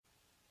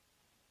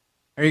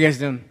How are you guys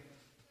doing?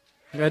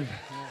 Good?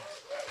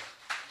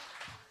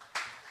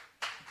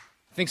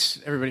 Thanks,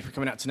 everybody, for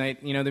coming out tonight.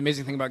 You know, the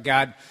amazing thing about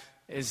God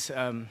is,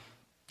 the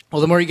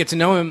more you get to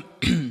know Him,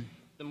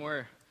 the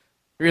more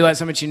you realize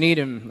how much you need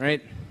Him,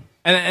 right?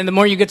 And the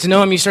more you get to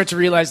know Him, you start to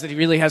realize that He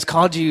really has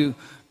called you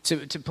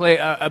to play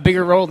a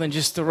bigger role than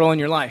just the role in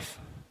your life,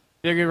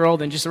 bigger role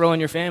than just a role in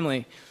your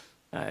family.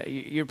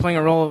 You're playing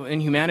a role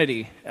in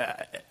humanity,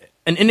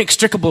 an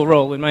inextricable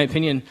role, in my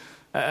opinion,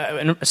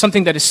 and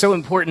something that is so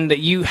important that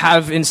you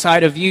have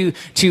inside of you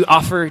to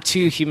offer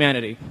to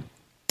humanity.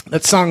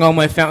 That song, All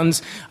My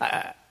Fountains,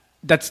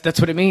 that's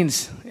what it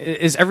means.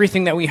 Is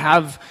everything that we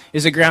have,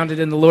 is it grounded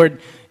in the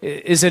Lord?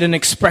 Is it an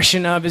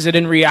expression of? Is it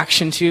in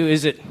reaction to?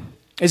 Is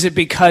it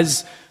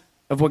because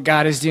of what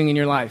God is doing in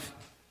your life?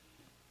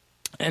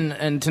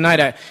 And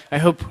tonight, I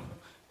hope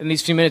in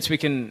these few minutes we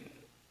can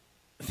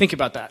think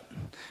about that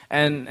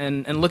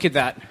and look at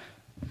that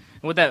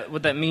and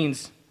what that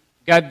means.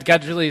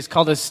 God really has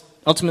called us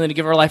ultimately to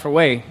give our life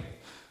away,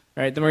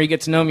 right? The more you get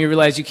to know Him, you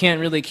realize you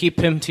can't really keep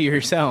Him to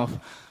yourself.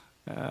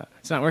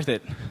 It's not worth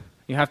it.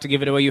 You have to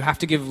give it away. You have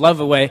to give love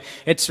away.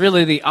 It's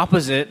really the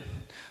opposite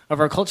of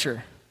our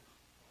culture.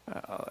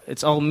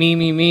 It's all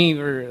me,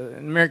 or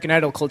American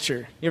Idol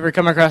culture. You ever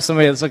come across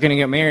somebody that's looking to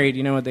get married,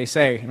 you know what they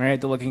say, right?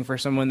 They're looking for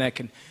someone that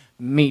can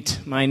meet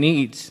my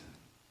needs.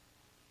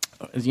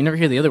 You never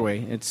hear the other way.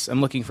 It's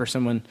I'm looking for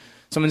someone's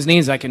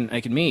needs I can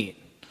meet.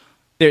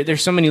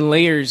 There's so many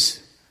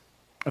layers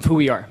of who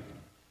we are.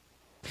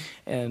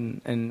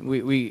 And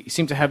we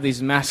seem to have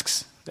these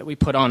masks that we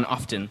put on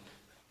often.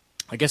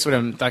 I guess what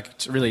I'm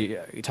really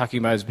talking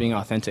about is being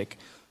authentic.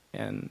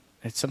 And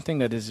it's something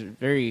that is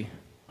very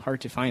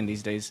hard to find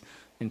these days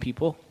in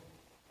people.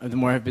 The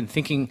more I've been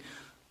thinking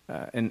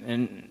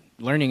and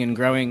learning and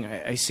growing,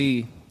 I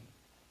see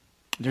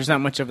there's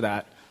not much of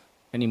that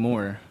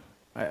anymore.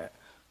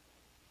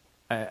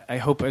 I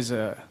hope as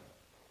a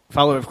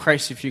follower of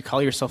Christ, if you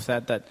call yourself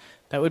that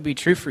would be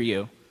true for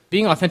you.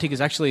 Being authentic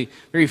is actually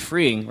very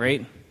freeing,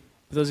 right?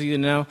 For those of you that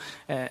know.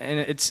 And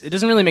it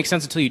doesn't really make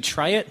sense until you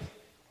try it.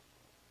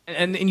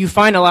 And you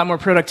find a lot more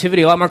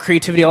productivity, a lot more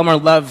creativity, a lot more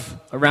love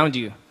around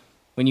you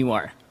when you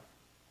are.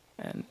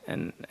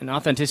 And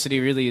authenticity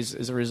really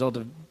is a result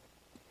of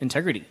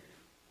integrity.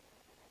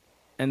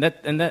 And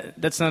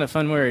that's not a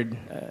fun word,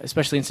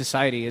 especially in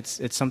society.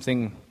 It's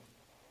something,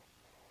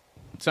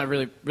 it's not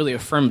really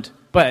affirmed.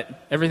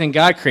 But everything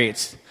God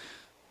creates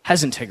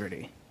has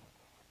integrity.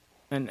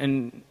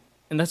 And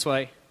that's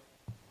why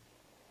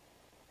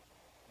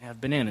I have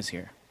bananas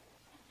here.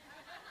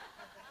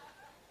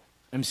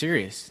 I'm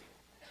serious.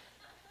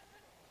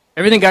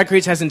 Everything God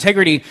creates has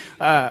integrity.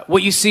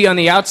 What you see on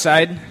the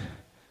outside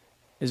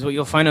is what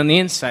you'll find on the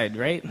inside,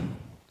 right?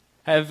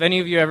 Have any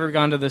of you ever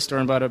gone to the store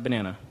and bought a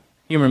banana?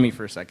 Humor me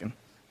for a second.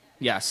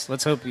 Yes,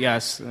 let's hope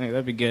yes.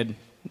 That'd be good.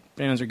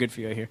 Bananas are good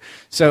for you, I hear.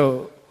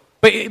 So,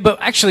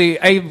 but actually,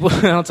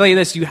 I'll tell you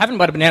this. You haven't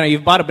bought a banana.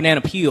 You've bought a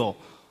banana peel.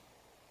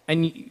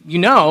 And you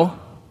know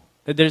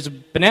that there's a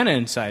banana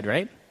inside,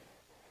 right?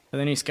 Are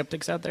there any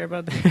skeptics out there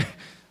about that?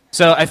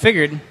 So I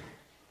figured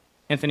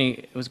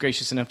Anthony was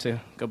gracious enough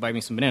to go buy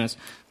me some bananas.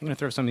 I'm going to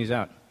throw some of these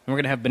out. And we're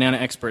going to have banana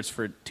experts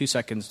for 2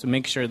 seconds to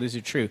make sure these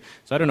are true.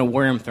 So I don't know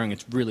where I'm throwing.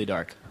 It's really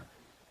dark.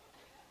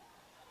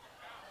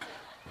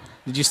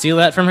 Did you steal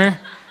that from her?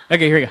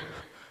 Okay, here we go.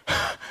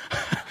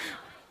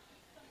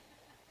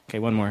 Okay,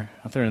 one more.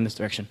 I'll throw it in this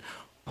direction.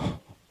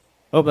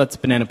 Oh, that's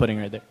banana pudding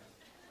right there.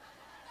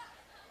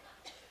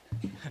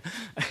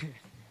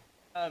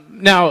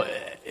 Now,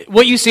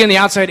 what you see on the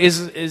outside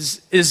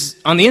is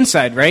on the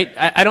inside, right?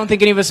 I don't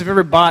think any of us have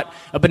ever bought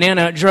a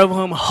banana, drove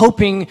home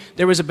hoping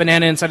there was a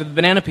banana inside of the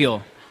banana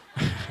peel.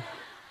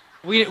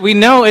 We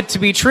know it to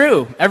be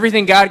true.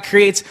 Everything God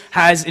creates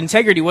has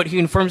integrity. What He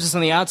informs us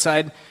on the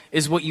outside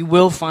is what you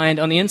will find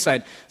on the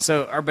inside.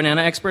 So, our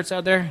banana experts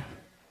out there,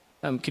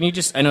 can you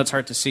just, I know it's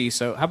hard to see,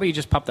 so how about you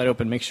just pop that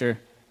open, make sure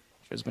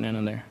there's a banana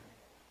in there.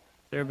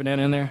 Is there a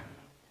banana in there?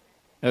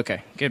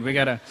 Okay, good. We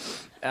got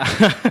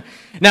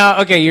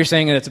now, okay, you're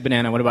saying that it's a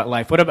banana. What about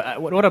life? What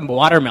about a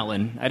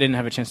watermelon? I didn't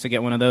have a chance to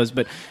get one of those,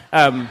 but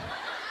I'm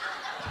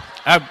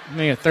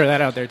going to throw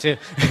that out there too.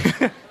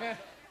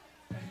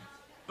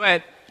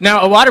 But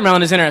now, a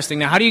watermelon is interesting.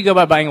 Now, how do you go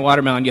about buying a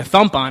watermelon? You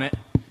thump on it,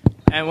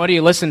 and what do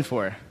you listen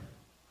for?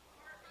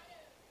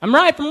 I'm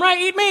ripe,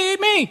 eat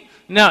me.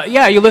 No,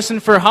 yeah, you listen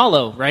for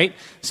hollow, right?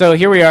 So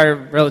here we are,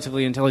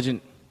 relatively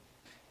intelligent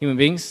human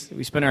beings.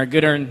 We spend our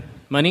good-earned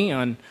money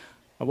on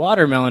a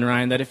watermelon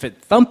rind that if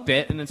it thump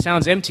it and it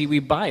sounds empty, we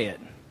buy it.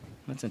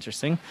 That's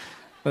interesting.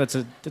 But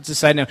that's a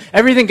side note.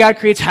 Everything God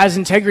creates has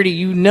integrity.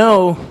 You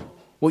know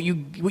what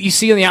you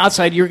see on the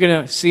outside, you're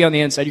going to see on the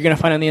inside. You're going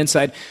to find on the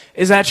inside.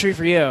 Is that true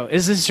for you?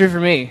 Is this true for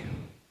me?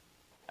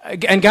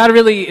 And God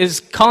really is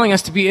calling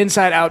us to be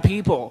inside-out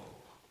people,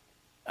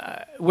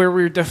 where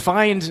we're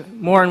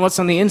defined more on what's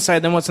on the inside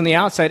than what's on the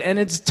outside. And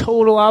it's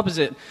total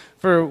opposite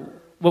for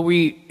what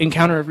we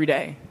encounter every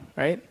day,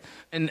 right?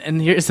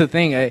 And here's the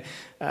thing.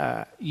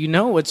 You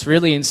know what's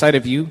really inside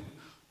of you,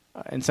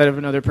 inside of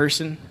another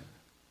person,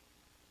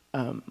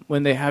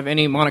 when they have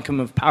any monicum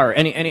of power,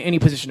 any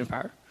position of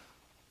power.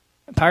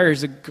 Power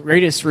is the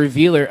greatest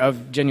revealer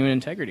of genuine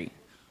integrity.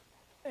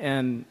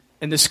 And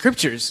the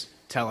scriptures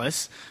tell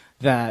us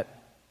that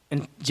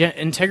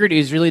integrity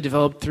is really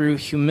developed through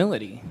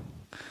humility.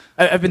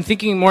 I've been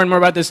thinking more and more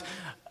about this.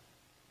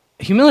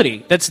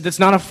 Humility, that's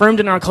not affirmed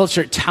in our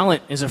culture.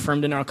 Talent is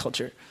affirmed in our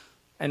culture.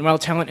 And while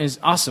talent is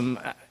awesome,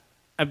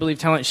 I believe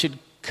talent should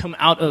come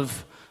out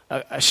of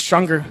a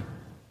stronger,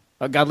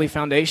 godly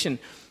foundation.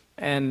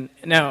 And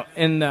now,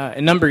 in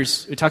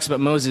Numbers, it talks about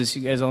Moses.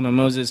 You guys all know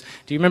Moses.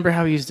 Do you remember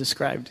how he's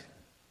described?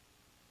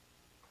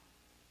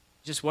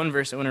 Just one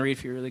verse I want to read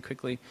for you really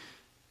quickly.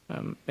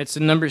 It's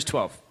in Numbers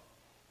 12.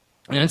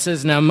 And it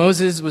says, "Now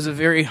Moses was a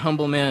very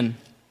humble man,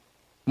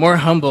 more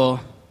humble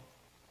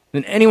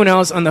than anyone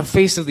else on the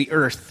face of the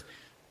earth."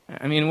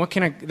 I mean,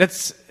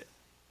 that's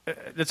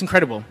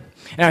incredible.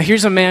 Now,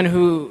 here's a man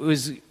who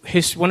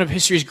is one of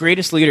history's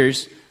greatest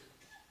leaders.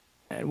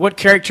 What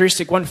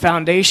characteristic, what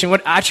foundation,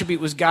 what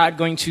attribute was God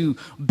going to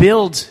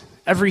build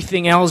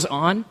everything else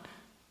on?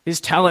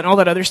 His talent, all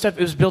that other stuff,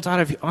 it was built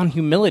on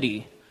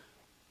humility.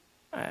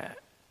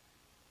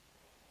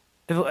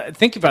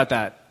 Think about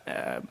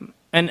that.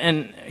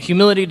 And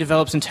humility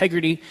develops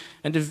integrity,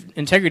 and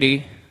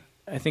integrity,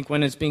 I think,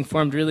 when it's being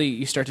formed, really,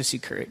 you start to see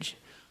courage,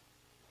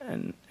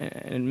 and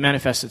it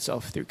manifests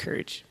itself through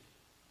courage.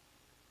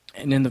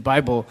 And in the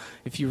Bible,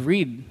 if you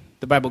read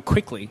the Bible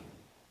quickly,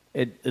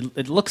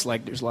 it looks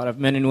like there's a lot of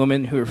men and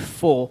women who are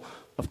full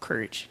of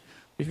courage.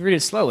 If you read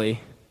it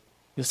slowly,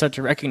 you'll start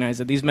to recognize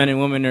that these men and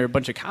women are a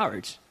bunch of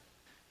cowards.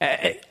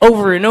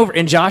 Over and over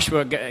in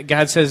Joshua,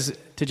 God says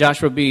to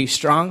Joshua, "Be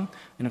strong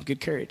and of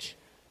good courage."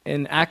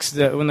 In Acts,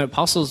 when the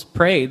apostles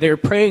pray, they're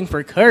praying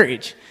for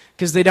courage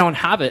because they don't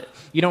have it.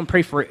 You don't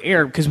pray for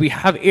air because we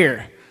have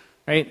air,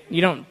 right?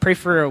 You don't pray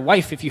for a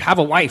wife if you have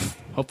a wife,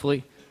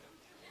 hopefully.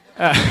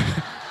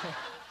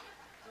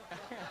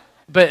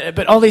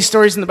 But all these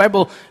stories in the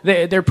Bible,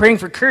 they're praying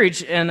for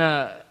courage,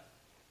 and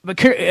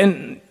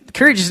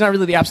courage is not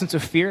really the absence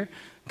of fear,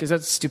 because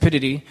that's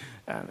stupidity.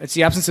 It's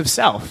the absence of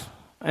self.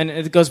 And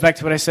it goes back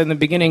to what I said in the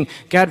beginning.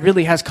 God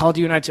really has called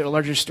you and I to a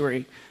larger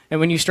story.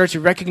 And when you start to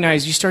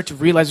recognize, you start to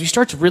realize, you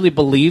start to really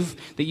believe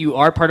that you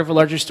are part of a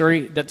larger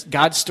story, that's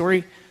God's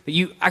story, that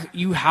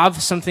you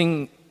have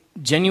something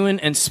genuine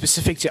and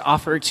specific to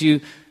offer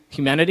to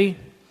humanity,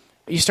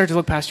 you start to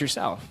look past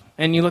yourself.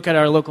 And you look at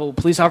our local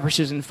police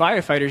officers and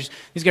firefighters,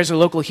 these guys are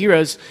local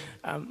heroes,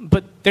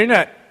 but they're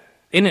not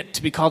in it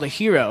to be called a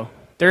hero.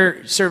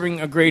 They're serving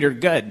a greater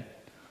good.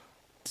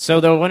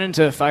 So they'll run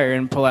into a fire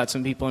and pull out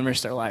some people and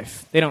risk their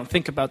life. They don't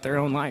think about their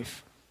own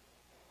life.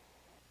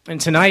 And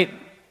tonight,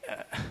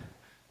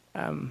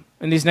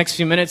 in these next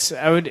few minutes,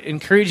 I would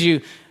encourage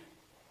you,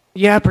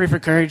 pray for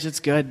courage,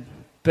 it's good.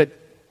 But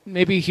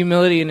maybe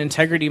humility and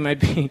integrity might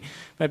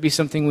be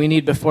something we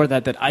need before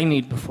that I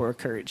need before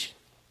courage.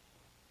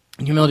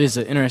 And humility is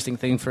an interesting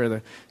thing for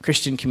the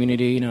Christian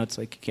community. It's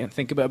like you can't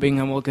think about being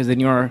humble because then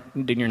you're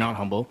not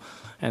humble.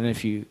 And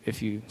if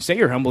you say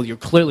you're humble, you're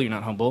clearly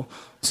not humble.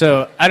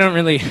 So I don't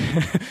really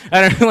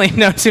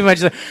know too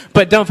much.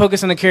 But don't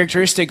focus on the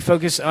characteristic.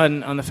 Focus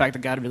on the fact that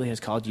God really has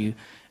called you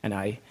and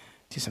I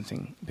to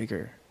something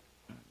bigger.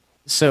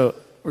 So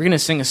we're going to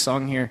sing a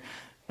song here.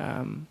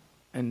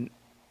 And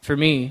for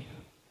me,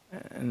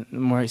 and the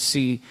more I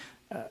see,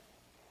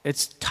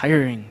 it's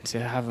tiring to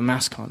have a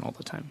mask on all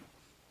the time.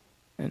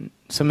 And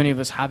so many of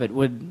us have it.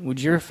 Would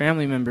your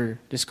family member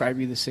describe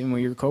you the same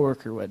way your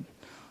coworker would?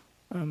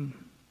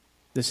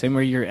 The same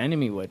way your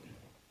enemy would?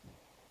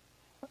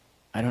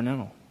 I don't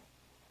know.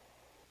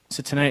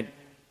 So tonight,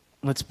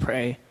 let's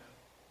pray.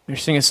 We're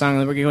sing a song,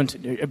 and we're going to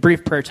do a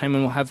brief prayer time,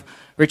 and we'll have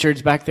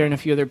Richards back there and a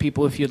few other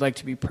people if you'd like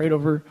to be prayed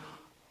over.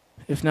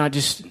 If not,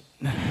 just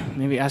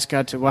maybe ask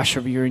God to wash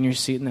over you in your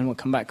seat, and then we'll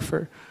come back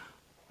for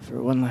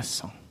one last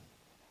song.